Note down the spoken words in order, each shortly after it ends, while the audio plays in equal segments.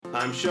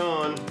I'm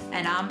Sean.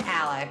 And I'm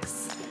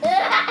Alex.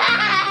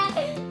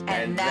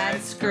 And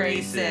that's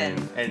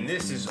Grayson. And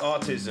this is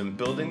Autism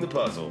Building the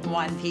Puzzle.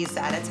 One piece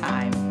at a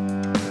time.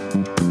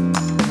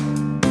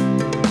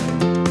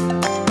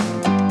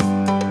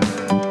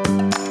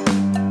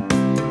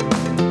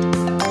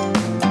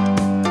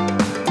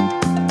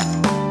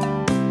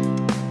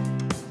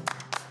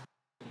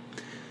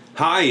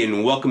 Hi,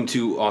 and welcome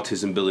to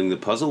Autism Building the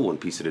Puzzle, one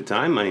piece at a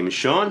time. My name is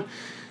Sean,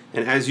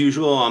 and as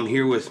usual, I'm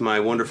here with my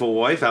wonderful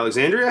wife,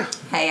 Alexandria.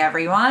 Hey,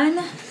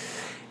 everyone.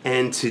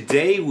 And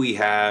today we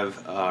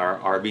have our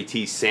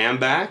RBT Sam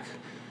back.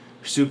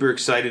 Super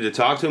excited to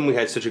talk to him. We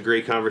had such a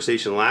great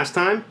conversation last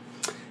time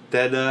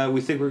that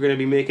we think we're going to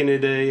be making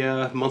it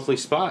a monthly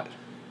spot.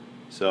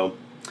 So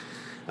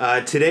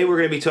today we're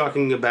going to be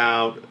talking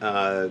about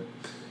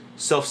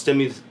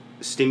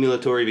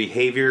self-stimulatory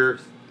behavior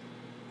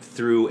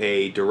through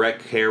a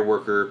direct care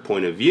worker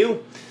point of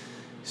view.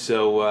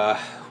 So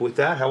with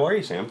that, how are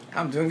you, Sam?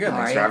 I'm doing good. How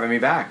Thanks are for you? having me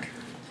back.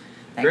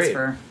 Thanks Great.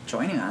 for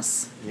joining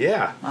us.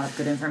 Yeah. A lot of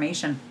good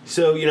information.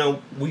 So,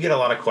 we get a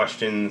lot of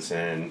questions,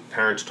 and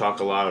parents talk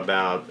a lot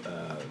about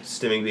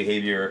stimming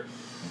behavior.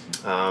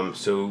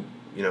 So,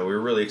 we're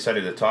really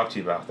excited to talk to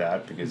you about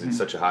that because it's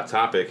such a hot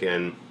topic.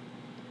 And,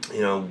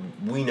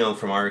 we know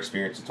from our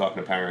experience of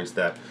talking to parents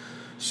that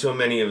so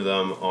many of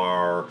them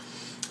are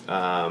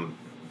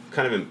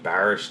kind of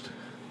embarrassed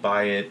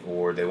by it,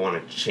 or they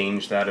want to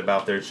change that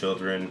about their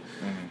children.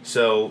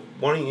 So,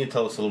 why don't you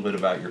tell us a little bit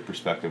about your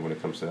perspective when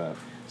it comes to that?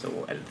 So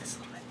we'll edit this a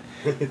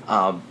little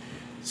bit.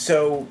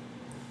 So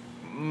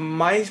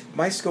my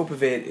scope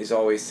of it is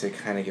always to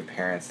kind of give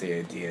parents the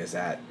idea is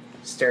that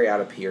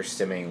stereotypy or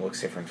stimming looks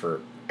different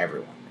for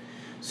everyone.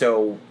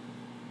 So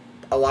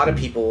a lot of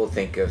people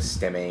think of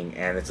stimming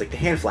and it's like the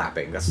hand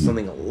flapping. That's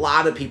something a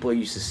lot of people are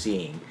used to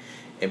seeing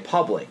in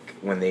public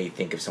when they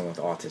think of someone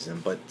with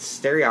autism. But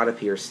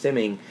stereotypy or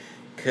stimming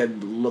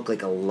could look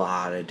like a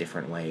lot of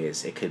different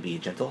ways. It could be a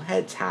gentle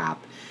head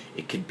tap.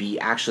 It could be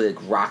actually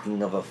like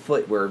rocking of a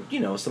foot where,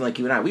 someone like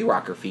you and I, we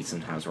rock our feet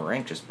sometimes when we're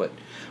anxious. But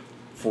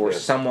for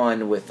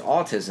someone with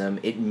autism,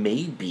 it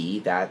may be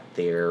that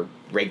they're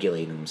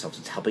regulating themselves.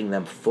 It's helping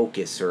them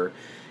focus or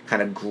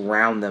kind of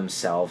ground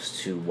themselves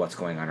to what's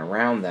going on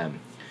around them.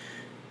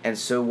 And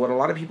so what a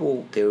lot of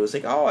people do is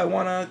like, oh, I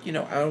want to,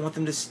 I don't want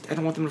them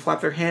to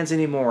flap their hands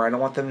anymore. I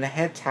don't want them to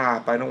head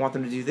tap. I don't want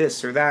them to do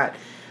this or that.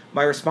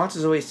 My response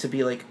is always to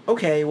be like,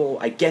 okay, well,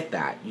 I get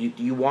that.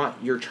 You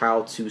want your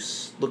child to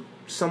look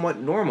somewhat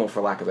normal, for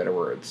lack of better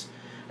words.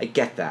 I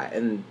get that.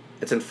 And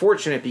it's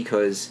unfortunate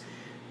because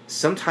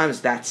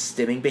sometimes that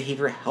stimming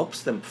behavior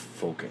helps them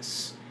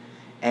focus.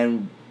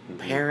 And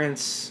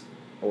parents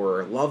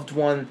or a loved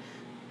one,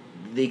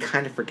 they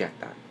kind of forget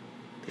that.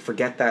 They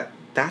forget that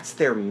that's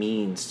their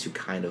means to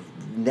kind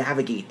of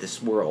navigate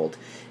this world.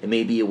 It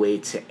may be a way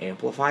to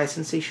amplify a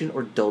sensation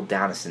or dull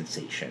down a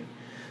sensation.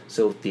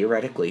 So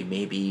theoretically,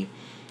 maybe,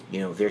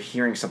 they're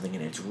hearing something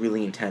and it's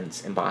really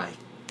intense, and by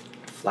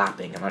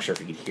flapping, I'm not sure if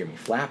you could hear me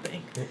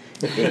flapping,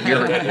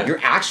 you're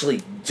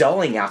actually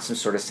dulling out some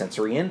sort of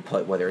sensory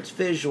input, whether it's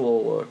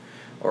visual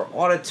or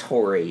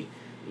auditory,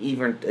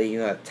 even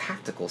a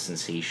tactical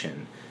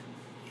sensation.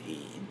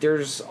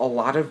 There's a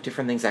lot of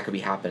different things that could be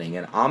happening,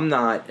 and I'm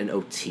not an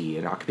OT.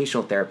 An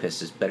occupational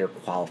therapist is better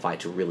qualified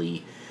to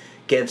really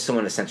give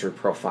someone a sensory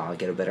profile and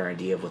get a better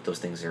idea of what those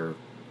things are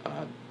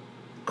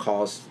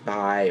caused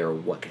by or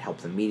what could help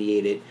them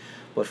mediate it.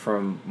 But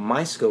from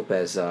my scope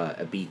as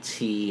a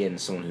BT and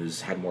someone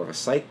who's had more of a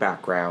psych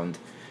background,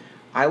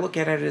 I look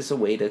at it as a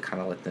way to kind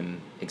of let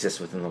them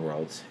exist within the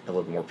world a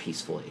little more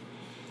peacefully.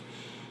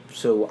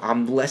 So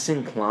I'm less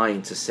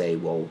inclined to say,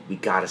 well, we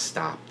gotta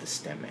stop the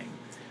stimming.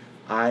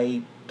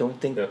 I don't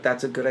think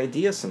that's a good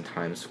idea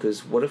sometimes,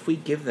 because what if we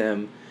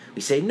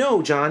say,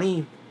 no,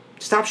 Johnny,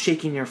 stop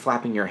shaking or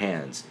flapping your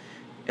hands.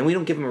 And we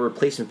don't give them a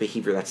replacement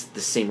behavior that's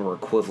the same or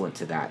equivalent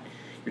to that.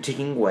 You're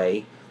taking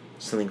away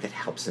something that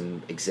helps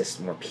them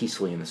exist more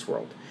peacefully in this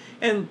world.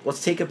 And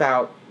let's think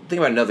about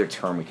another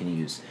term we can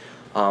use.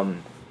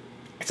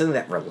 Something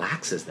that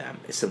relaxes them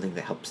is something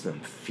that helps them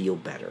feel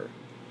better.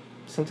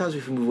 Sometimes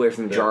if we move away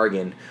from the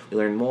jargon, we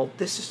learn, well,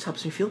 this just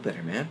helps me feel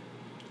better, man.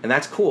 And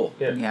that's cool.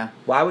 Yeah.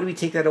 Why would we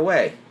take that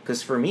away?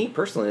 Because for me,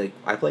 personally,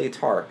 I play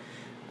guitar.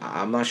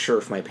 I'm not sure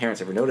if my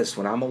parents ever noticed,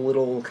 when I'm a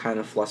little kind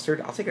of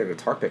flustered, I'll take a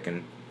guitar pick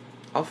and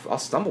I'll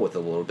stumble with it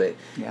a little bit.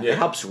 Yeah. That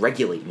helps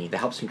regulate me. That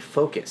helps me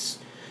focus.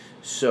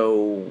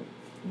 So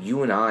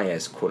you and I,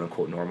 as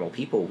quote-unquote normal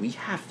people, we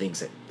have things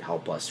that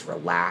help us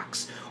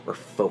relax or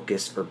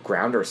focus or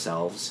ground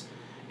ourselves.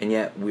 And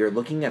yet we're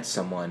looking at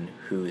someone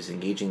who is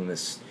engaging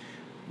this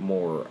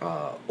more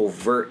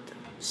overt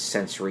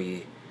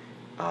sensory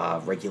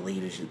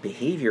regulated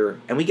behavior,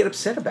 and we get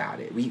upset about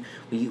it. We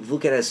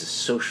look at it as a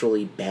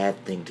socially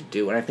bad thing to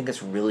do, and I think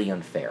that's really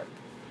unfair.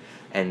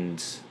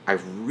 And I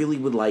really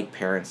would like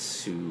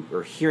parents who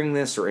are hearing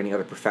this, or any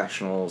other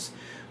professionals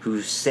who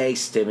say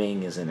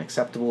stimming is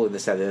unacceptable or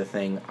this, that, other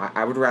thing,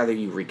 I would rather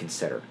you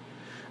reconsider.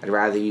 I'd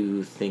rather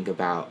you think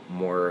about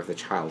more of the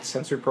child's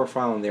sensory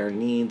profile and their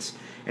needs,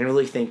 and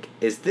really think,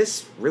 is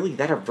this really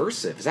that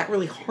aversive? Is that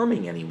really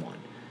harming anyone?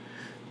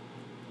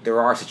 There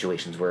are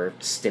situations where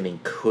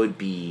stimming could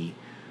be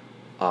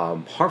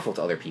harmful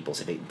to other people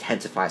if it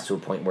intensifies to a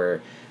point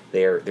where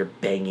they're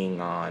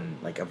banging on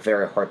like a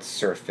very hard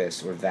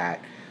surface, or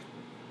that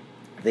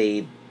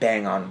they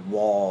bang on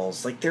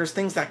walls. Like, there's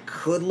things that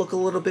could look a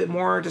little bit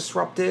more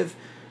disruptive,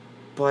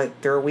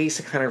 but there are ways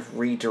to kind of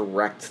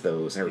redirect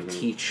those and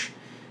teach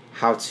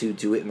how to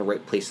do it in the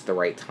right place at the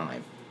right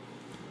time.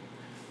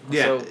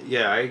 Yeah, So,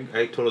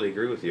 I totally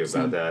agree with you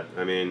about that.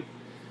 I mean,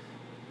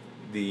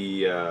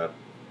 the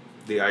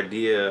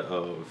idea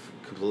of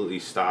completely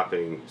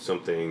stopping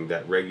something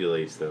that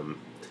regulates them,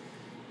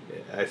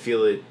 I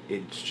feel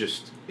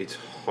it's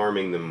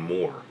harming them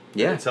more.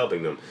 Yeah. It's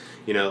helping them.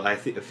 You know, I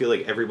feel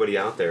like everybody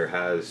out there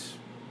has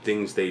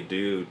things they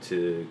do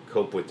to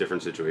cope with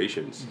different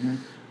situations.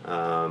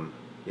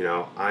 You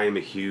know, I am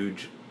a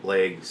huge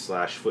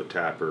leg/foot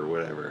tapper or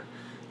whatever.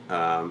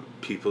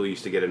 People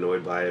used to get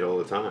annoyed by it all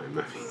the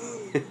time.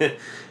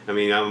 I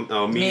mean,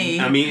 I'm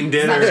eating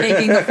dinner. Stop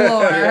shaking the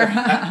floor.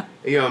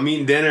 I'm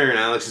eating dinner, and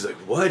Alex is like,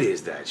 "What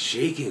is that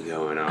shaking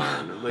going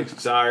on?" I'm like,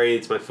 "Sorry,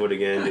 it's my foot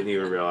again. Didn't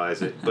even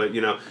realize it." But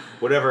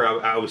whatever.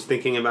 I was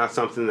thinking about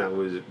something that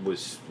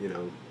was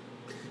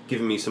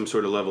giving me some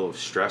sort of level of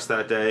stress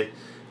that day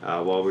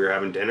while we were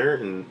having dinner,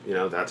 and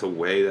that's a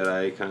way that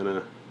I kind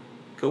of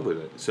cope with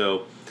it.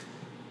 So,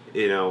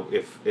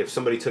 if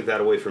somebody took that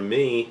away from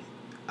me,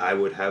 I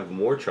would have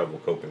more trouble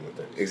coping with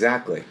it.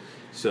 Exactly.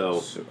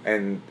 So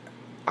and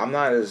I'm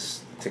not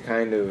as to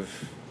kind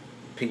of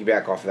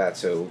piggyback off of that.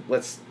 So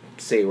let's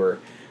say we're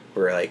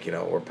like,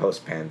 we're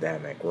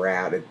post-pandemic, we're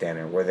out at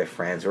dinner, we're with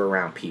friends, we're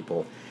around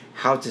people.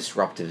 How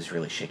disruptive is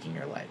really shaking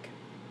your leg?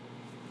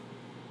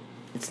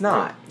 It's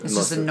not. It's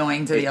just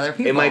annoying to the other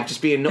people. It might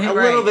just be a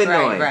little bit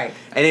annoying. Right.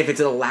 And if it's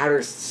in a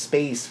louder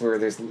space where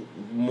there's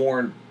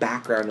more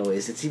background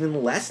noise, it's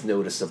even less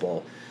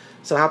noticeable.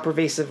 So how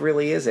pervasive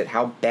really is it?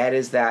 How bad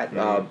is that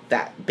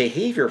that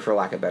behavior, for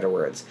lack of better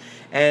words?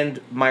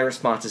 And my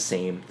response is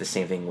the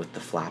same thing with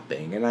the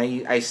flapping. And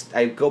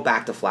I go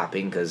back to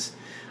flapping because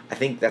I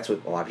think that's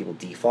what a lot of people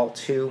default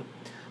to.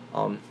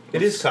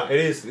 It's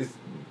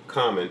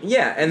common.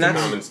 Yeah, and it's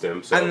a common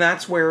stim. So. And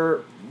that's where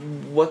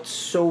what's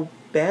so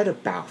bad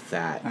about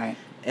that. Right.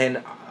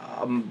 And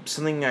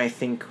something I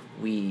think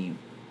we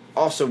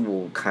also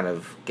will kind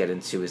of get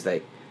into is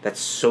that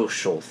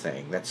social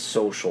thing, that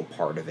social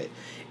part of it.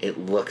 It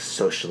looks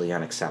socially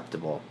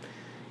unacceptable.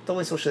 It's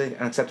only socially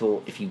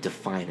unacceptable if you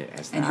define it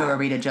as that. And who are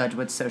we to judge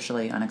what's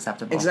socially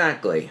unacceptable?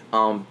 Exactly.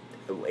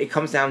 It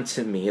comes down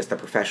to me as the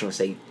professional to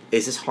say,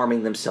 is this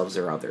harming themselves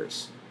or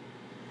others?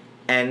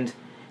 And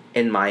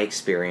in my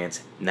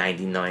experience,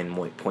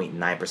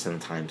 99.9% of the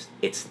times,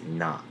 it's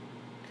not.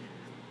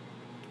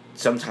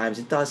 Sometimes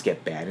it does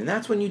get bad, and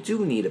that's when you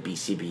do need a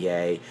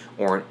BCBA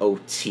or an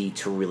OT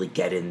to really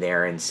get in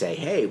there and say,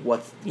 hey,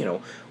 what's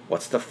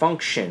the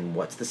function?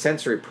 What's the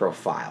sensory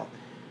profile?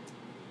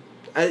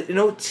 An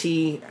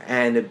OT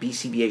and a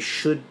BCBA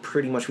should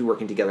pretty much be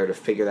working together to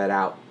figure that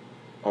out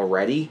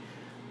already,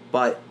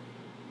 but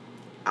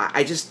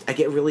I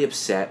get really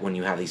upset when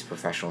you have these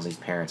professionals, these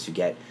parents who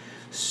get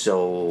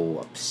so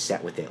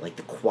upset with it, like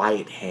the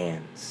quiet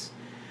hands.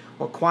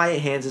 Well,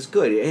 quiet hands is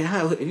good.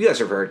 You guys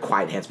have heard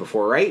quiet hands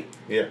before, right?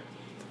 Yeah.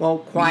 Well,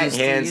 quiet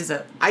hands,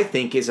 I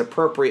think, is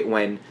appropriate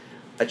when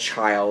a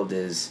child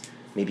is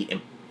maybe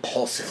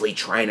impulsively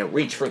trying to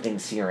reach for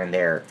things here and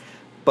there.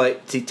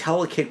 But to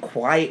tell a kid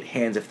quiet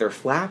hands if they're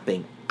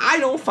flapping, I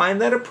don't find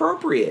that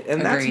appropriate.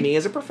 And That's me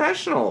as a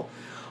professional.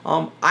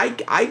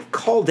 I've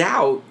called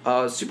out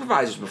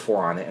supervisors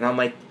before on it, and I'm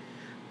like,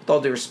 with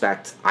all due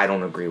respect, I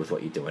don't agree with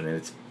what you're doing.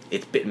 And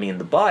it's bitten me in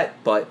the butt,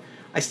 but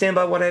I stand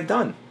by what I've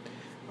done.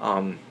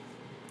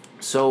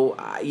 So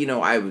I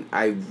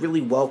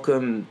really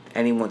welcome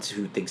anyone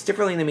who thinks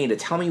differently than me to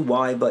tell me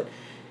why, but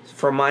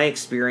from my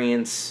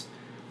experience,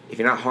 if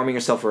you're not harming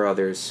yourself or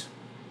others,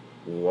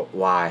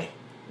 why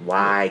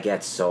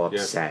get so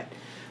upset?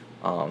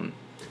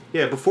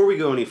 Before we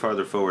go any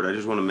farther forward, I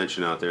just want to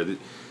mention out there that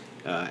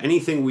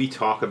anything we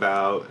talk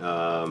about,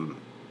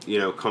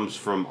 comes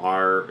from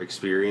our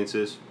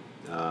experiences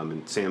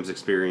and Sam's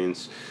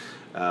experience.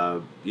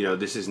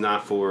 This is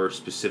not for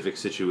specific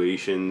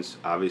situations.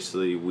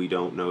 Obviously, we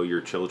don't know your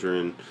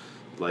children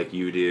like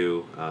you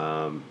do.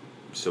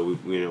 So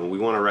we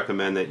want to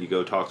recommend that you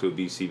go talk to a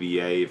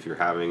BCBA if you're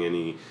having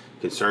any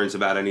concerns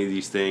about any of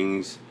these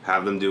things.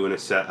 Have them do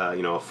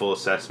a full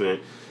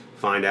assessment.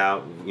 Find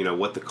out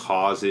what the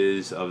cause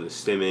is of the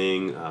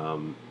stimming.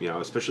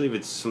 Especially if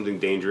it's something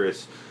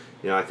dangerous.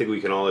 I think we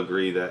can all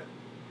agree that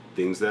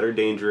things that are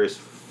dangerous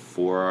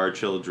for our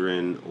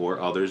children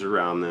or others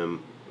around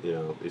them,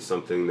 is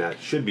something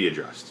that should be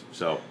addressed.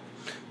 So,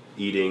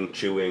 eating,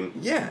 chewing,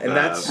 and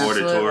that's a lot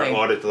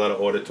of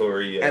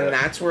auditory, and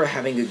that's where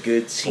having a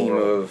good team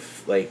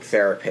of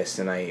therapists,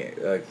 and I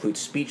include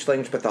speech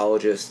language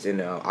pathologists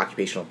and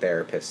occupational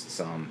therapists.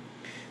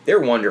 They're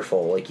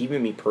wonderful. Like,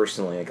 even me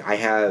personally, I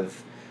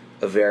have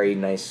a very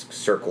nice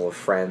circle of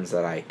friends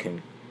that I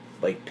can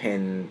like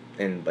pin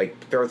and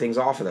like throw things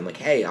off of them. Like,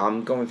 hey,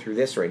 I'm going through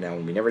this right now,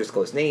 and we never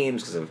disclose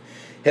names because of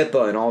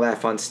HIPAA and all that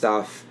fun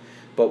stuff.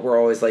 But we're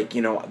always like,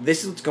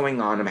 this is what's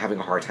going on. I'm having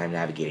a hard time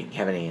navigating. You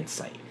have any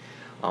insight?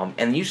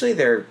 And usually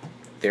they're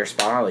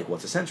spot on. Like,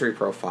 what's a sensory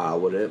profile?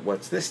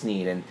 What's this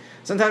need? And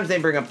sometimes they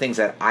bring up things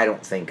that I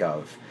don't think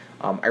of.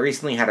 I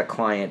recently had a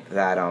client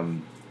that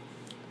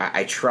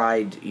I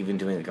tried even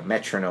doing like a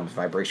metronome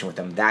vibration with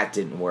them. That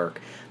didn't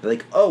work. They're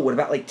like, oh, what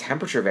about like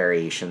temperature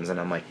variations? And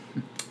I'm like,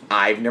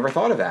 I've never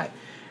thought of that.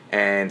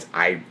 And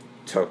I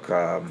took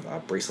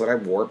a bracelet I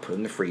wore, put it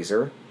in the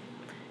freezer,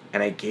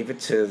 and I gave it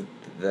to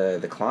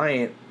the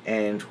client,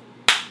 and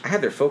I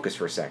had their focus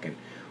for a second.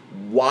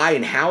 Why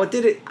and how it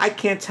did it, I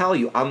can't tell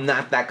you. I'm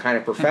not that kind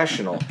of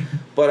professional.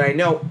 But I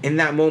know in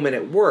that moment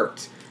it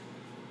worked.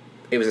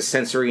 It was a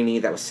sensory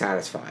need that was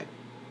satisfied.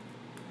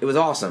 It was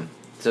awesome.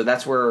 So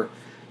that's where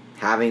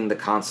having the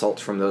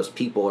consults from those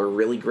people are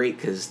really great,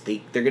 because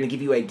they're going to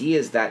give you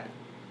ideas that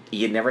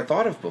you'd never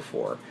thought of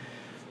before.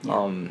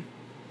 Yeah.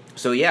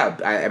 So yeah,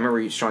 I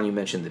remember, Sean, you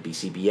mentioned the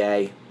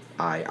BCBA.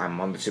 I'm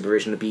on the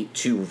supervision of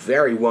two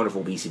very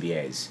wonderful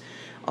BCBAs,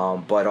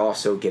 but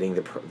also getting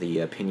the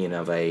opinion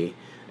of an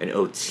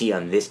OT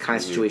on this kind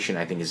of situation,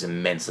 I think, is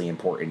immensely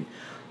important.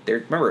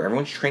 Remember,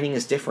 everyone's training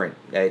is different.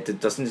 It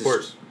doesn't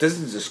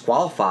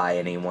disqualify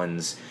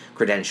anyone's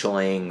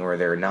credentialing or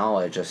their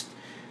knowledge. Just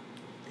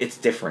it's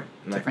different.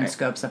 Different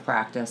scopes of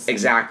practice.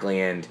 Exactly,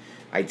 and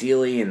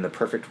ideally, in the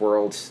perfect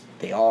world,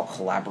 they all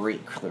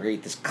collaborate,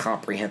 create this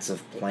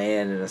comprehensive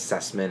plan and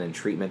assessment and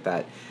treatment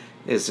that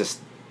is just.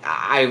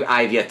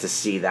 I've yet to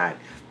see that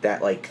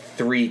like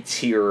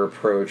 3-tier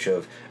approach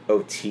of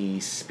OT,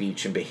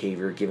 speech, and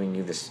behavior giving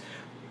you this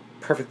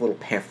perfect little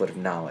pamphlet of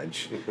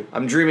knowledge.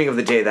 I'm dreaming of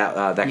the day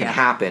that can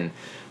happen.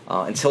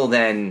 Until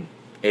then,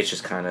 it's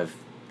just kind of,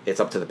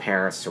 it's up to the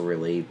parents to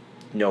really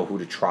know who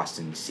to trust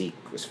and seek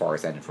as far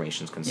as that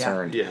information is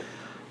concerned. Yeah.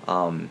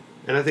 And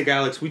I think,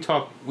 Alex, we've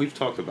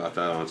talked about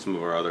that on some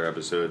of our other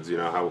episodes.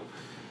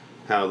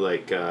 How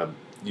like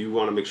you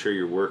want to make sure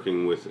you're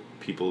working with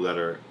people that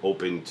are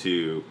open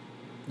to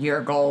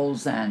your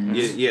goals and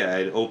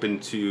and open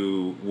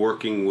to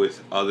working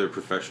with other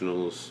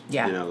professionals.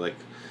 Yeah.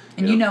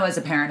 And as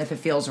a parent if it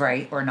feels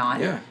right or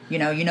not. Yeah.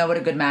 You know what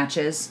a good match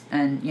is,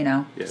 and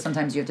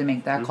sometimes you have to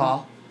make that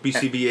call.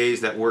 BCBAs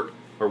that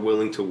are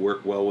willing to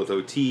work well with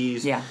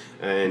OTs. Yeah.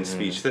 And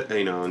speech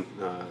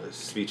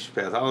speech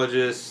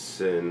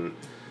pathologists and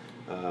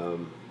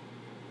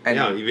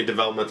even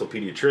developmental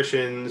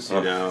pediatricians,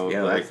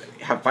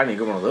 finding a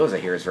good one of those, I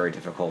hear, is very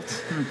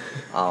difficult.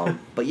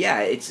 But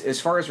yeah, it's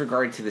as far as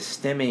regard to the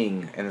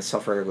stimming and the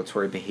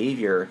self-regulatory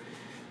behavior,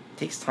 it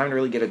takes time to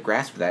really get a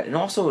grasp of that. And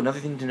also, another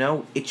thing to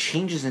know, it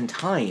changes in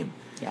time.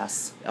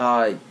 Yes.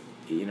 A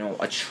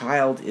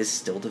child is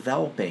still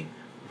developing.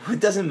 It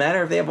doesn't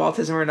matter if they have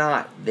autism or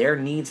not. Their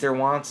needs, their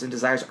wants, and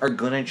desires are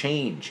going to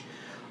change.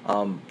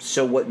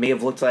 So what may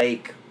have looked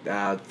like,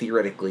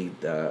 theoretically,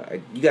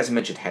 you guys have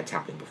mentioned head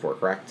tapping before,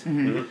 correct?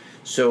 Mm-hmm. Mm-hmm.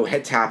 So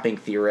head tapping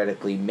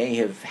theoretically may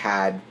have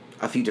had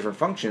a few different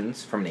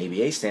functions from an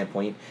ABA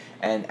standpoint,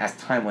 and as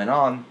time went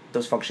on,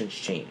 those functions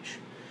change.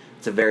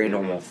 It's a very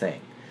normal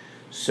thing.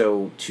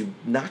 So to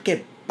not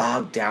get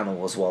bogged down in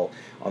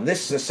on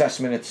this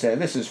assessment it said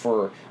this is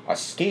for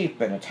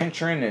escape and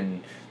attention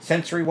and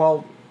sensory,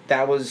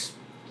 that was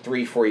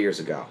 3-4 years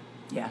ago.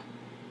 Yeah.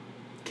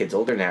 Kid's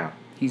older now.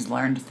 He's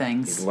learned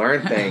things.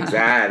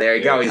 There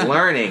you go. He's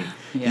learning.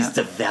 Yeah. He's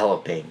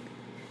developing.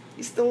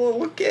 He's still a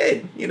little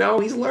kid.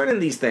 He's learning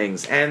these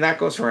things. And that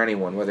goes for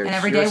anyone, whether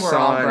it's your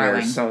son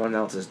or someone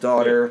else's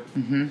daughter.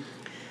 Mm-hmm.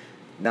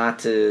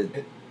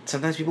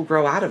 Sometimes people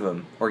grow out of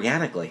them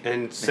organically.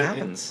 And it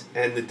happens.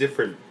 And the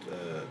different,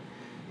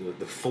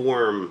 the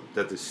form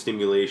that the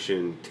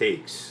stimulation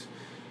takes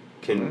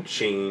can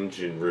change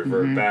and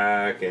revert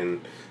back.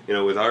 And,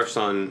 with our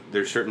son,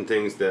 there's certain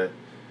things that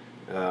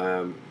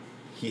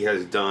he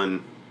has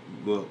done.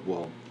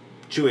 Well,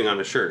 chewing on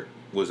a shirt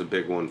was a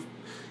big one.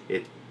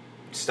 It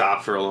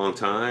stopped for a long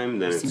time,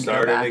 then it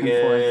started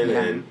again,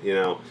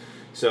 and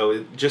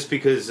so just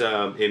because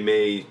it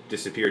may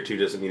disappear too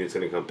doesn't mean it's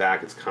going to come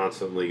back. It's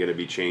constantly going to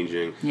be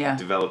changing,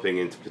 developing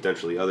into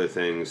potentially other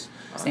things.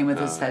 Same with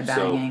his head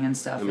banging and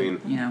stuff.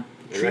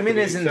 Treatment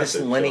isn't this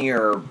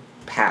linear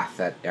path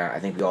that I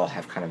think we all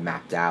have kind of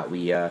mapped out.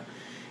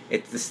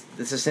 It's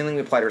the same thing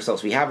we apply to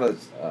ourselves. We have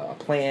a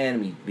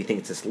plan. We think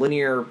it's this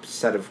linear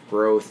set of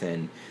growth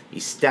and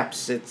these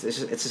steps. It's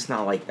just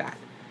not like that.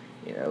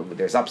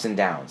 There's ups and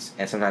downs,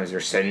 and sometimes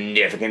there's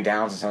significant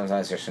downs, and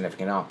sometimes there's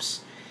significant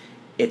ups.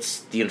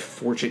 It's the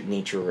unfortunate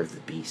nature of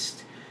the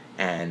beast,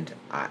 and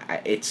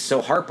it's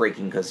so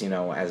heartbreaking because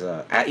even as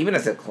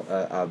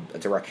a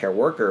direct care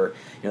worker,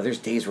 there's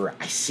days where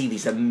I see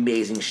these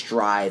amazing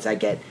strides. I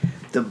get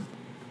the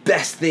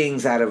best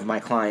things out of my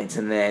clients,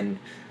 and then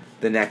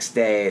the next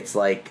day it's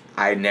like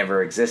I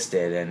never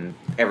existed and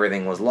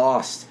everything was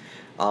lost.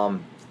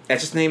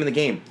 that's just the name of the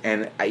game.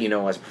 And,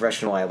 as a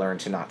professional, I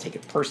learned to not take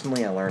it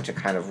personally. I learned to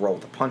kind of roll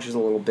with the punches a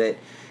little bit.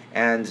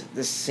 And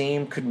the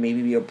same could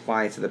maybe be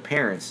applied to the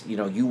parents.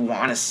 You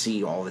want to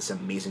see all this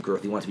amazing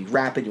growth. You want it to be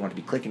rapid. You want it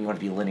to be clicking. You want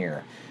it to be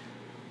linear.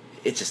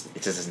 It just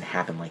doesn't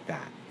happen like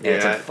that.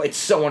 And Yeah. it's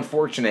so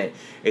unfortunate.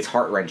 It's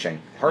heart-wrenching.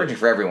 Heart-wrenching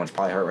for everyone. It's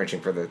probably heart-wrenching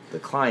for the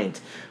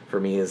client. For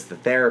me as the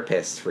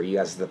therapist. For you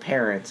guys as the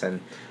parents. And,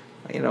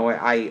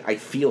 I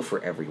feel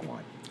for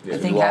everyone. I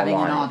think having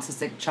an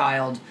autistic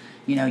child,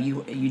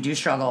 you do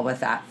struggle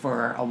with that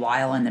for a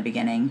while in the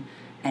beginning.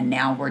 And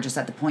now we're just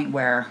at the point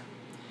where,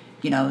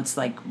 it's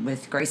like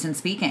with Grayson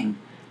speaking.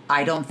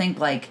 I don't think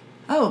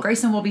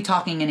Grayson will be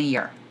talking in a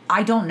year.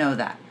 I don't know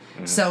that.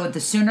 Mm-hmm. So the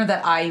sooner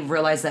that I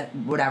realize that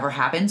whatever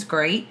happens,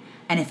 great.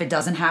 And if it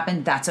doesn't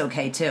happen, that's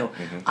okay too.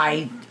 Mm-hmm.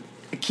 I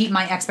keep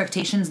my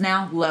expectations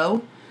now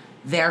low.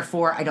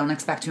 Therefore, I don't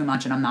expect too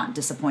much and I'm not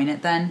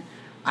disappointed then.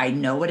 I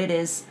know what it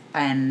is.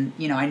 And,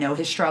 I know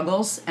his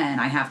struggles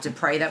and I have to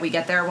pray that we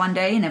get there one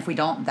day. And if we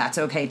don't, that's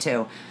okay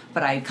too.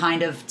 But I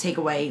kind of take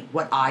away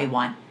what I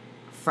want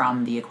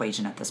from the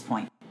equation at this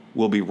point.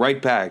 We'll be right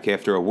back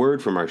after a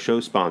word from our show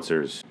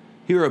sponsors.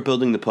 Here at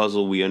Building the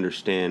Puzzle, we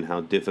understand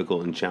how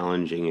difficult and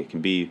challenging it can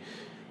be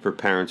for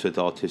parents with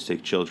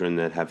autistic children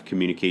that have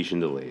communication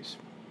delays.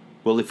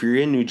 Well, if you're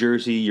in New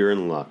Jersey, you're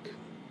in luck.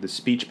 The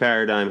Speech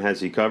Paradigm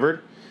has you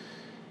covered.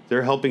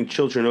 They're helping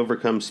children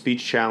overcome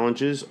speech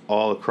challenges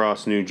all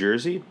across New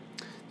Jersey.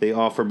 They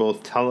offer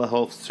both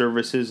telehealth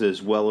services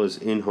as well as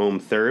in-home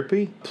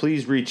therapy.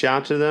 Please reach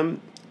out to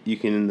them. You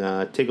can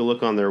take a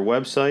look on their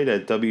website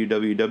at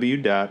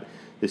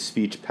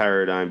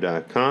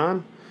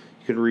www.thespeechparadigm.com.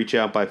 You can reach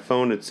out by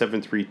phone at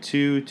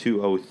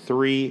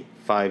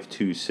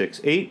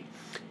 732-203-5268. You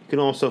can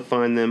also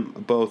find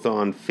them both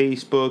on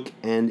Facebook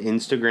and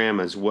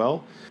Instagram as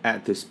well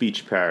at The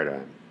Speech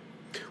Paradigm.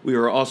 We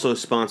are also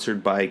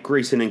sponsored by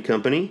Grayson &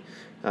 Company,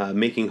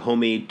 making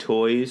homemade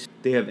toys.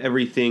 They have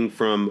everything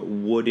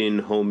from wooden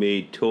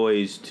homemade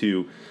toys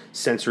to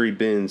sensory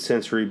bins,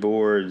 sensory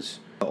boards,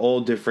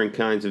 all different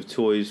kinds of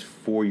toys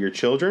for your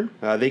children.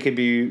 They can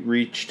be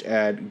reached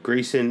at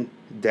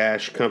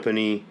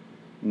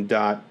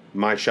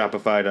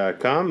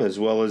grayson-company.myshopify.com as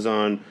well as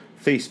on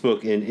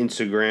Facebook and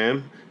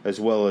Instagram as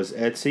well as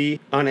Etsy.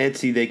 On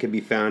Etsy, they can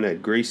be found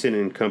at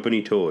Grayson &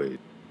 Company Toys.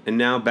 And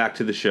now back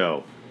to the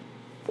show.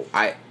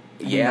 I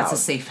think that's the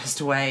safest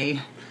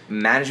way.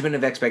 Management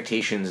of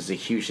expectations is a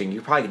huge thing.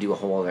 You probably could do a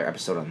whole other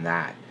episode on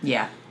that.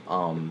 Yeah.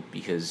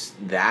 Because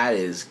that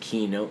is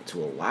keynote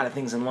to a lot of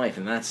things in life,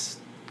 and that's,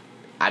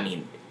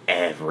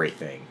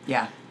 everything.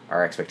 Yeah.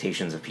 Our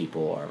expectations of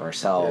people, of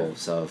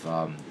ourselves, of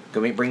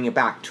bringing it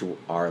back to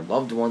our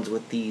loved ones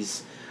with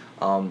these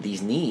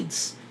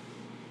needs.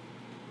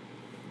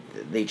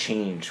 They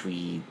change.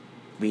 We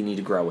need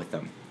to grow with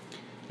them.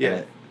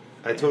 Yeah,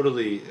 I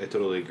totally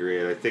agree,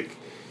 and I think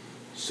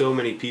so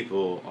many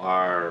people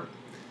are,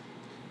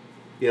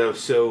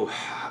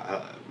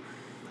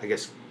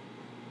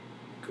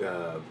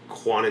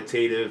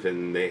 quantitative,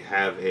 and they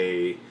have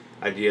a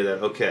idea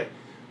that, okay,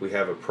 we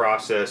have a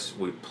process,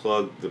 we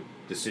plug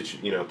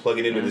plug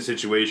it into the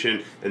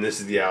situation, and this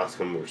is the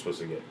outcome we're supposed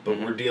to get. But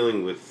we're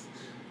dealing with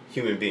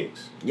human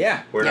beings.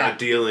 Yeah. We're not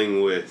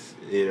dealing with,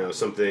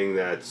 something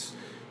that's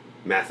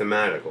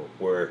mathematical,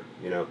 where,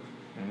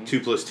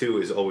 2 plus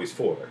 2 is always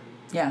 4.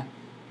 Yeah.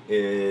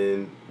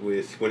 And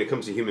when it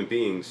comes to human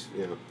beings,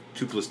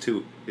 2 plus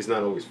 2 is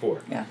not always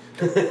 4. Yeah.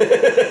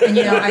 And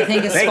I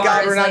think as Thank far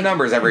God as we're not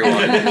numbers, everyone.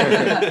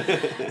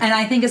 And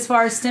I think as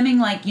far as stimming,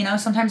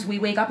 sometimes we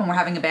wake up and we're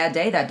having a bad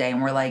day that day,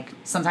 and we're like,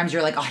 sometimes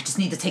you're like, oh, I just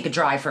need to take a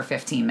drive for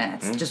 15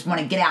 minutes. Just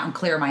want to get out and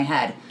clear my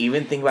head.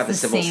 Even think about the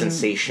simple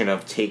sensation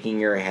of taking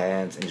your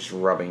hands and just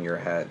rubbing your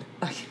head.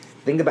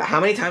 Think about how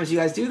many times you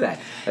guys do that.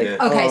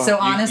 Okay, so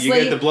honestly, you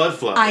get the blood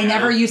flow. I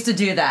never used to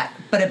do that,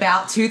 but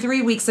about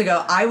 2-3 weeks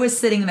ago, I was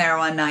sitting there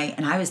one night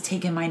and I was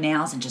taking my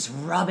nails and just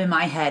rubbing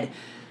my head.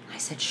 I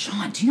said,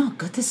 Sean, do you know how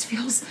good this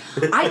feels?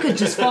 I could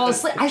just fall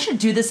asleep. I should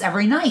do this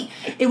every night.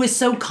 It was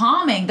so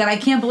calming that I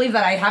can't believe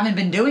that I haven't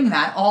been doing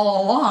that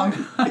all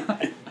along.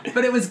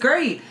 But it was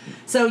great.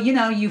 So,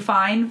 you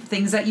find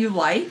things that you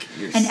like,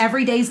 and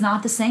every day's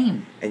not the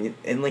same. And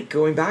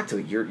going back to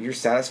it, you're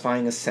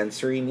satisfying a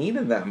sensory need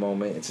in that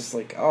moment. It's just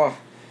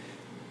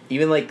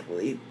even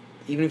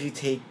if you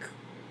take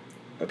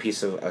a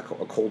piece of a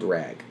cold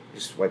rag,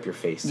 just wipe your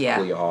face to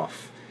cool you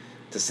off.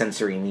 It's a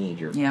sensory need.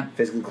 You're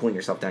physically cooling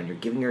yourself down. You're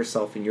giving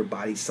yourself and your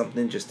body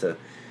something just to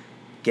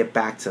get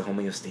back to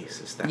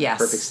homeostasis, that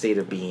perfect state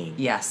of being.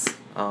 Yes.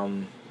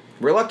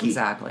 We're lucky.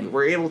 Exactly.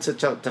 We're able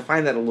to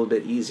find that a little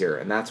bit easier,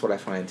 and that's what I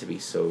find to be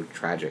so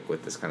tragic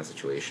with this kind of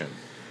situation.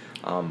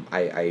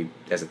 I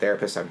as a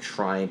therapist, I'm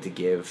trying to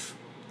give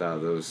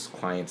those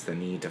clients the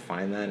need to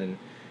find that, and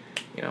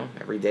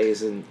every day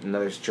is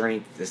another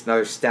journey. It's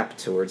another step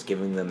towards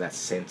giving them that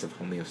sense of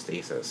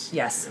homeostasis.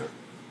 Yes. Yeah.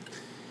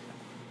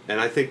 And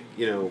I think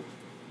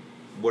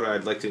what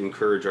I'd like to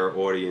encourage our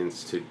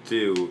audience to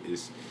do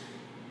is,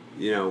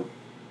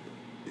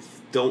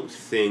 don't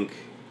think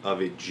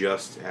of it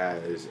just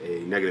as a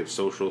negative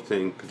social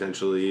thing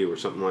potentially or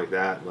something like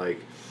that. Like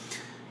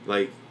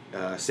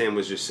Sam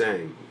was just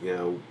saying, you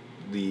know,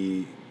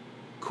 the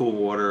cool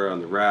water on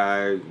the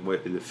rag,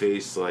 wiping the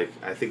face. Like,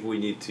 I think we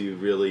need to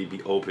really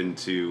be open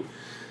to,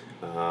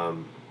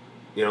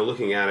 you know,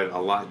 looking at it a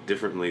lot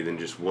differently than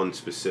just one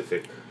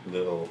specific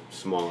little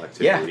small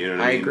activity. Yeah, you know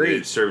what I mean? agree.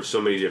 It serves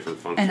so many different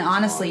functions. And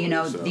honestly, you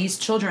know, so. these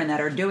children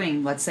that are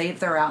doing, let's say if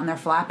they're out and they're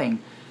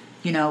flapping,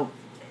 you know,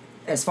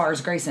 as far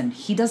as Grayson,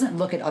 he doesn't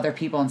look at other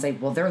people and say,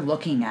 well, they're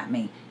looking at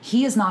me.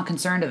 He is not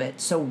concerned of it.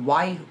 So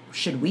why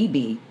should we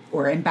be,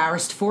 or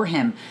embarrassed for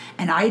him?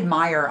 And I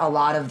admire a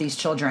lot of these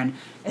children,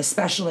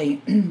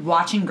 especially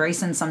watching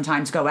Grayson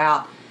sometimes go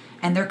out,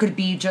 and there could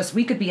be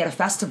we could be at a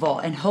festival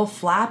and he'll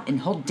flap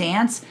and he'll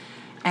dance.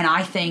 And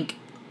I think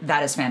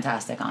that is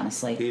fantastic,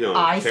 honestly. He don't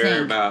I care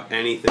think about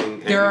anything.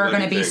 there are going to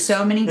anybody be thinks.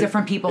 so many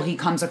different people he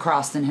comes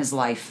across in his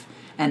life.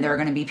 And there are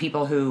going to be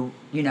people who,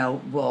 you know,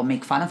 will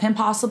make fun of him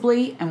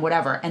possibly and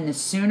whatever. And the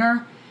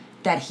sooner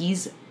that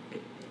he's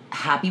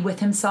happy with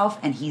himself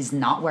and he's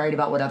not worried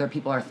about what other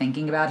people are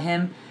thinking about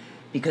him,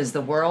 because the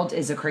world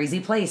is a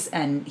crazy place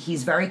and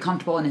he's very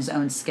comfortable in his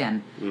own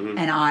skin. Mm-hmm.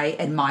 And I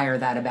admire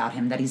that about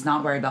him, that he's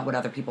not worried about what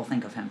other people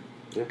think of him.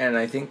 Yeah. And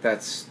I think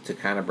that's to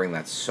kind of bring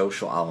that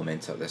social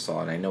element of this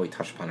on. I know we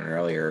touched upon it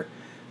earlier.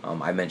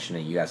 I mentioned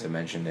it. You guys have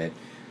mentioned it.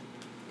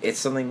 It's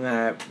something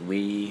that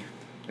we,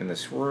 in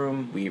this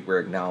room, we're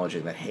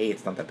acknowledging that, hey,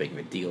 it's not that big of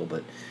a deal,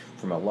 but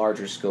from a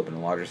larger scope and a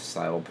larger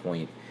societal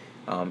point,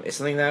 it's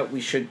something that we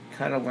should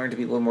kind of learn to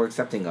be a little more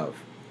accepting of.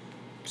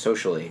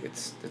 Socially,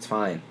 it's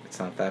fine. It's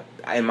not that,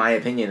 in my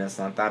opinion, it's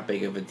not that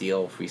big of a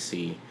deal if we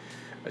see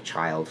a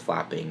child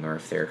flapping or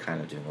if they're kind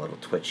of doing a little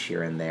twitch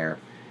here and there.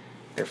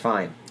 They're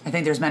fine. I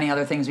think there's many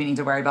other things we need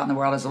to worry about in the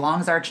world. As long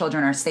as our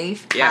children are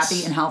safe, Yes.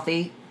 happy, and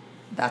healthy,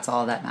 that's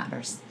all that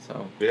matters.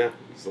 So Yeah,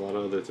 there's a lot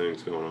of other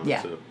things going on.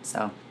 Yeah, So.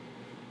 so...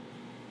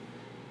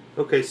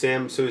 Okay,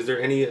 Sam, so is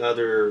there any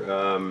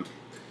other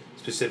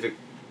specific,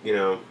 you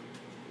know,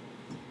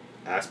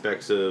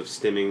 aspects of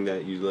stimming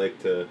that you'd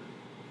like to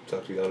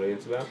talk to the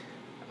audience about?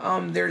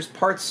 there's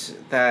parts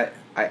that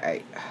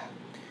I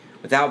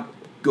without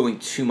going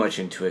too much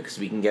into it, because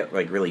we can get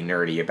like really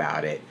nerdy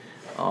about it.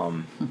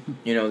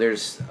 You know,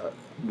 there's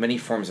many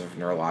forms of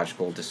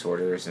neurological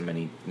disorders and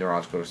many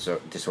neurological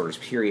disorders,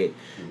 period,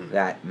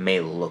 that may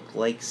look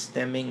like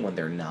stimming when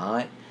they're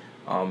not.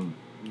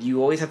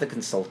 You always have to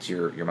consult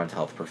your mental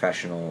health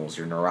professionals,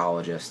 your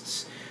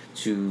neurologists,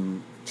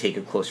 to take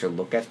a closer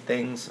look at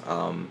things.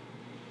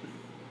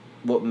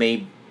 What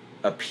may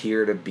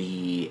appear to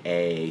be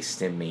a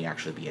stim may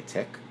actually be a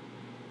tic.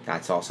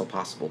 That's also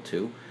possible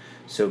too.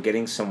 So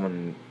getting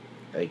someone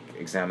like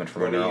examined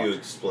from Why a don't you neurologist.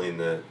 explain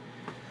that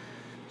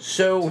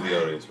So to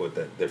the audience, what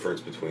that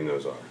difference between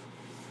those are?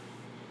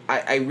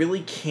 I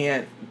really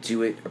can't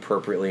do it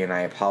appropriately, and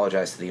I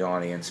apologize to the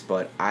audience,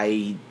 but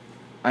I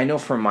know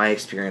from my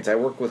experience, I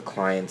work with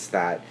clients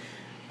that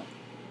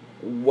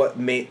there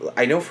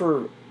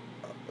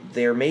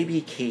may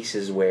be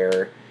cases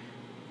where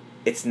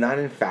it's not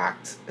in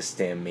fact a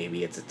stim,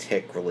 maybe it's a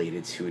tic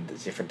related to a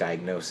different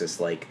diagnosis,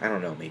 like, I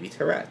don't know, maybe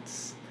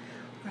Tourette's,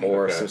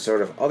 or Okay. some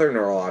sort of other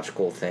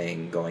neurological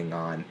thing going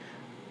on.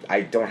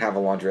 I don't have a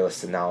laundry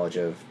list of knowledge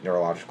of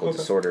neurological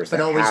disorders. But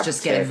that always have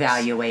just get tics.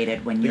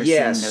 evaluated when you're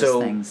Yeah, seeing those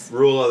so things.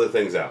 Rule other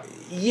things out.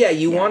 Yeah,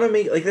 you Yeah. want to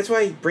make, like, that's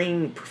why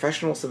bringing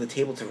professionals to the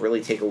table to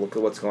really take a look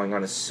at what's going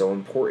on is so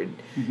important.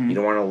 Mm-hmm. You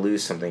don't want to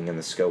lose something in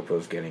the scope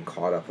of getting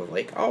caught up of,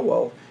 like, oh,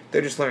 well,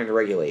 they're just learning to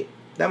regulate.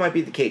 That might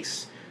be the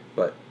case,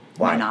 but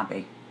why? Might not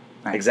be.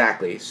 Right.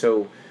 Exactly.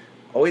 So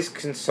always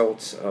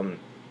consult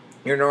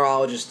your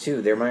neurologist,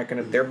 too. They might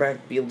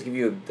be able to give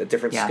you a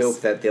different Yes.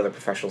 scope that the other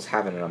professionals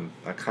haven't, and I'm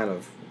kind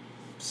of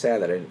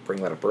sad that I didn't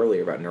bring that up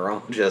earlier about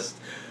neurologists.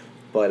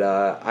 But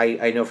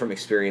I know from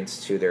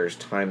experience, too, there's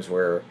times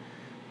where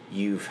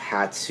you've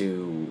had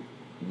to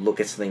look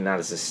at something not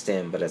as a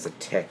stim, but as a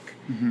tic.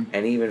 Mm-hmm.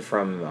 And even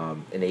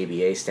from an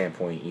ABA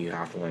standpoint, you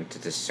have to learn to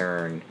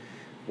discern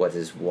what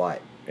is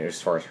what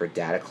as far as her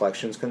data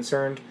collection is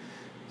concerned.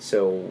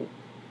 So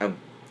I'm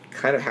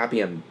kind of happy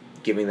I'm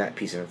giving that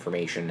piece of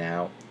information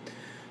now.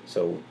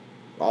 So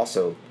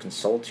also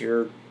consult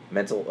your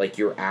mental, like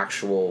your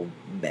actual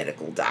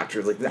medical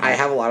doctors. Like, I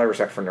have a lot of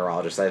respect for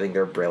neurologists. I think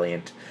they're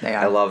brilliant. They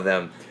are. I love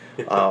them.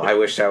 I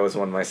wish I was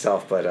one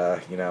myself,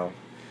 but you know,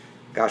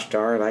 gosh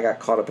darn, I got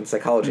caught up in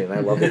psychology and I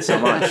loved it so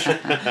much.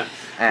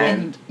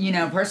 And, you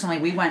know, personally,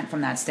 we went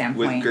from that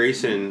standpoint. With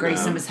Grayson...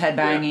 Grayson was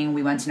headbanging. yeah.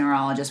 We went to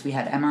neurologists. We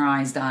had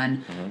MRIs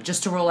done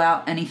just to rule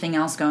out anything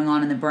else going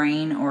on in the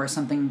brain or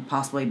something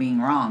possibly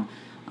being wrong.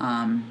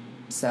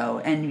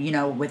 So, and, you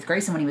know, with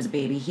Grayson when he was a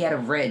baby, he had a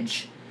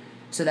ridge.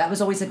 So that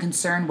was always a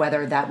concern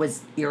whether that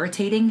was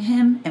irritating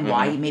him and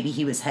why maybe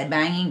he was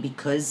headbanging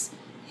because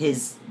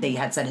they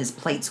had said his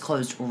plates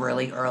closed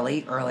really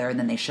earlier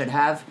than they should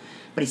have,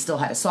 but he still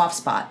had a soft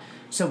spot.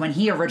 So when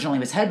he originally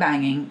was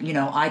headbanging, you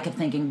know, I kept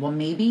thinking, well,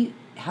 maybe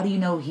how do you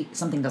know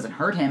something doesn't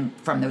hurt him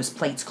from those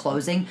plates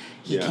closing?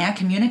 He Yeah. can't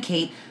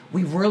communicate.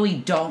 We really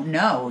don't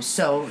know.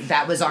 So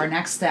that was our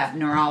next step,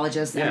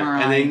 neurologist,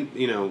 MRI. And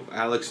then,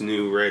 Alex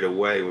knew right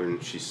away when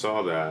she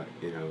saw that,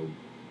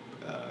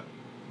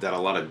 that a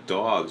lot of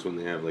dogs, when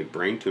they have like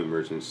brain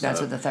tumors and stuff,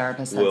 that's what the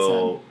therapist had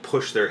will said.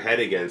 push their head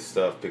against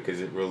stuff because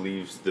it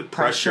relieves the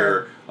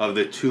pressure of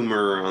the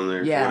tumor on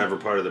their whatever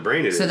part of the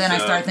brain it is. So then I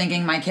start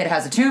thinking my kid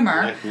has a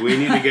tumor. We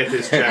need to get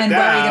this checked and out.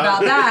 worried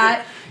about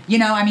that.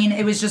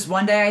 It was just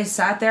one day I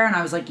sat there and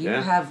I was like, you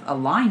have a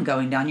line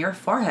going down your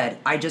forehead.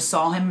 I just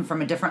saw him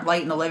from a different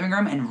light in the living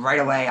room, and right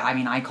away,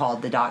 I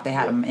called the doc. They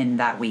had him in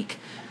that week.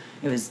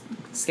 It was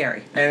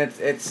scary. And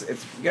it's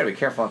you gotta be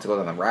careful not to go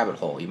down the rabbit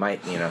hole. You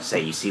might,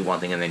 say you see one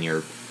thing and then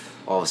you're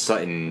all of a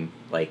sudden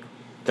like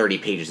 30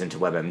 pages into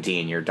WebMD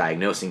and you're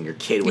diagnosing your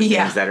kid with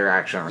things that are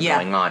actually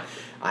going on.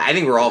 I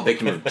think we're all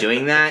victim of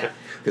doing that.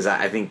 Because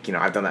I think,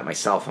 I've done that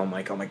myself. I'm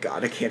like, oh my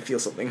God, I can't feel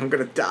something. I'm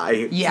going to die.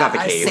 It's not the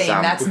case.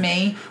 Same. That's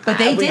me. But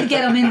they did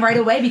get him in right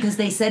away because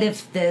they said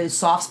if the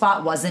soft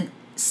spot wasn't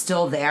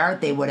still there,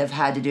 they would have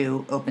had to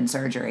do open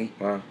surgery.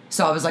 Wow.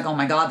 So I was like, oh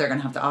my God, they're going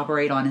to have to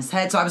operate on his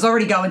head. So I was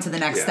already going to the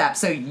next step.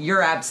 So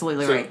you're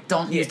absolutely right.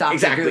 Don't use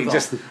Dr. Google.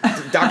 Just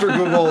Dr.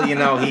 Google,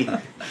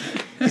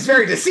 he's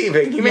very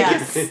deceiving.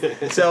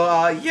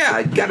 So, you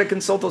got to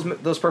consult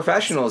those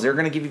professionals. They're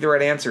going to give you the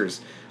right answers.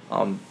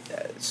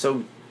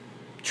 So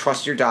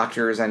trust your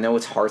doctors. I know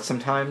it's hard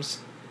sometimes,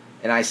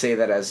 and I say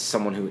that as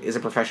someone who is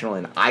a professional,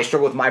 and I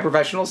struggle with my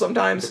professional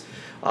sometimes.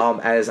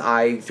 As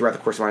I, throughout the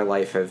course of my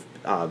life, have,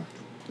 I've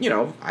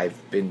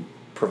been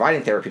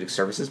providing therapeutic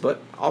services,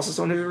 but also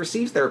someone who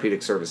receives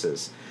therapeutic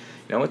services.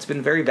 It's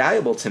been very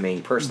valuable to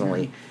me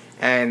personally,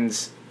 and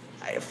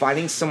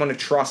finding someone to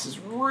trust is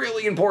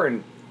really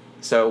important.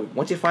 So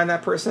once you find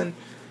that person,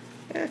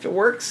 if it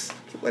works,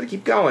 let it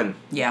keep going.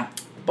 Yeah.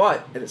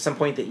 But at some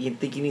point that you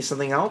think you need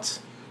something else,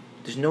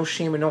 there's no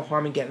shame and no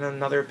harm in getting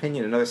another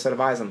opinion, another set of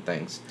eyes on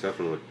things.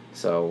 Definitely.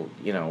 So,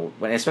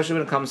 especially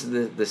when it comes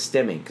to the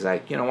stimming, because I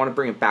want to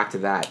bring it back to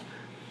that.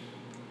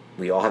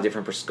 We all have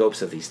different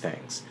scopes of these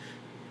things.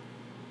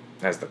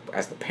 As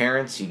the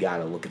parents, you got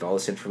to look at all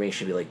this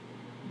information and be like,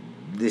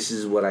 this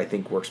is what I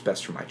think works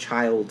best for my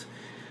child.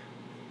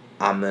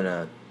 I'm going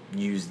to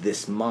use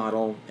this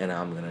model, and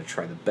I'm going to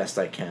try the best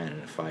I can.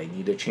 And if I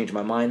need to change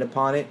my mind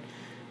upon it,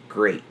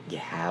 great. You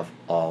have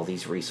all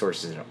these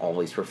resources and all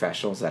these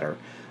professionals that are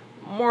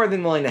more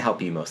than willing to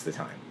help you most of the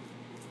time.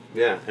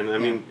 Yeah, and I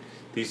mean,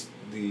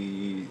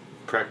 the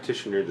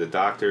practitioner, the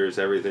doctors,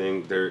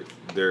 everything, they're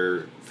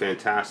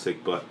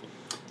fantastic, but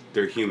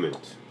they're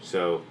humans.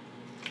 So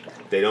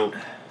they're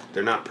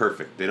not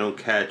perfect. They don't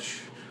catch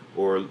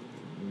or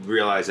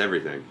realize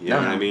everything. You know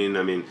what I mean?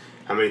 I mean,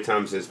 how many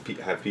times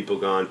have people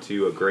gone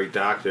to a great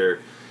doctor,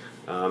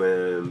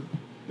 and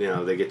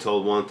they get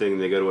told one thing,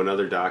 they go to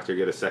another doctor,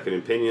 get a second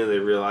opinion, they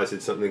realize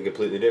it's something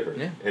completely different.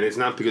 Yeah. And it's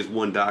not because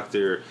one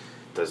doctor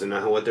doesn't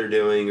know what they're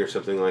doing or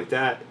something like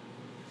that.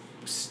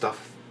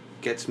 Stuff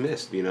gets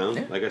missed,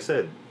 Yeah. Like I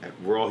said,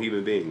 we're all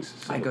human beings.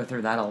 So. I go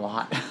through that a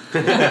lot.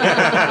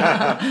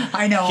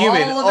 I know all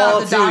about all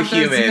the too doctors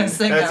human.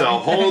 missing That's a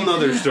everything. whole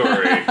nother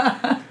story.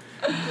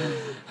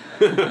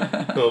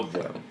 Oh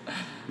boy.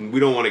 We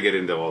don't want to get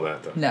into all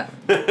that, though. No,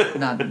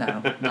 not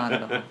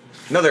at all.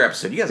 Another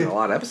episode. You guys have a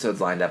lot of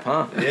episodes lined up,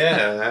 huh?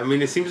 Yeah, I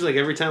mean, it seems like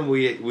every time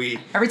we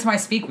Every time I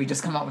speak, we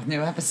just come up with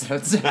new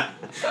episodes.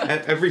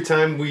 every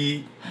time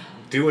we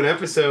do an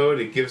episode,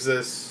 it gives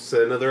us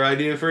another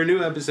idea for a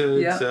new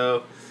episode. Yep.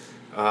 So,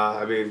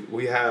 I mean,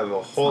 we have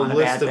a whole not a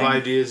list bad of thing.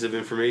 ideas of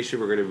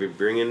information we're going to be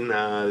bringing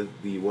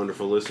the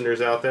wonderful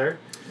listeners out there.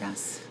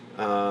 Yes.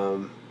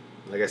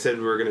 Like I said,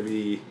 we're going to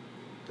be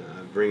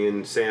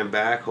bringing Sam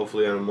back,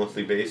 hopefully on a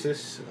monthly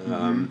basis,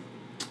 and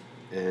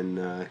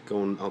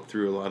going up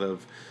through a lot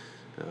of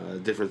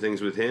different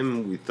things with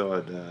him. We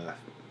thought,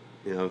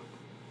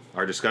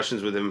 our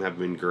discussions with him have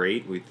been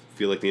great. We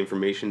feel like the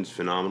information is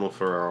phenomenal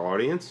for our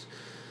audience.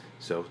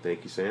 So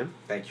thank you, Sam.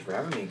 Thank you for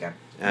having me again.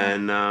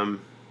 And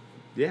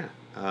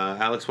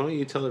Alex, why don't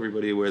you tell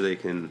everybody where they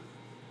can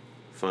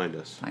find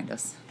us?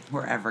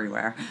 We're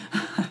everywhere.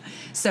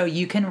 So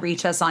you can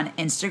reach us on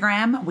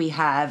Instagram. We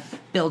have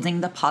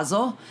Building the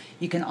Puzzle.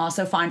 You can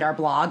also find our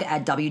blog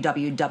at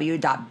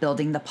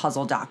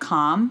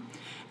www.buildingthepuzzle.com.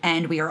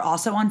 And we are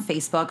also on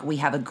Facebook. We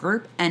have a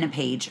group and a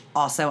page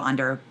also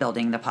under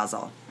Building the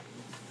Puzzle.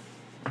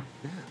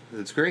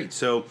 That's great.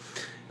 So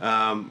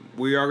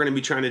we are going to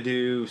be trying to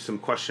do some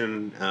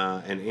question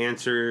and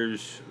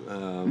answers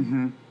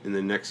in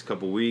the next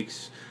couple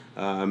weeks.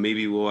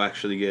 Maybe we'll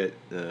actually get,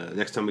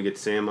 next time we get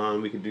Sam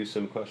on, we could do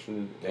some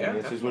question and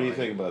answers. Definitely. What do you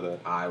think about that?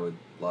 I would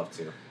love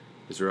to.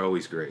 Because they're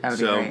always great. That would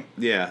be great.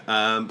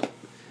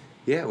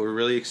 Yeah, we're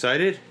really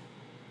excited.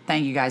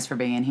 Thank you guys for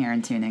being here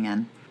and tuning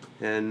in.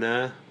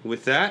 And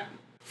with that,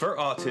 for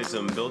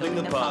Autism Building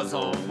the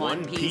Puzzle,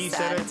 one piece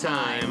at a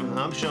time,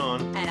 I'm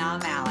Sean. And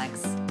I'm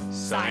Alex.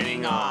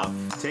 Signing off.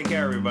 Take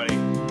care, everybody.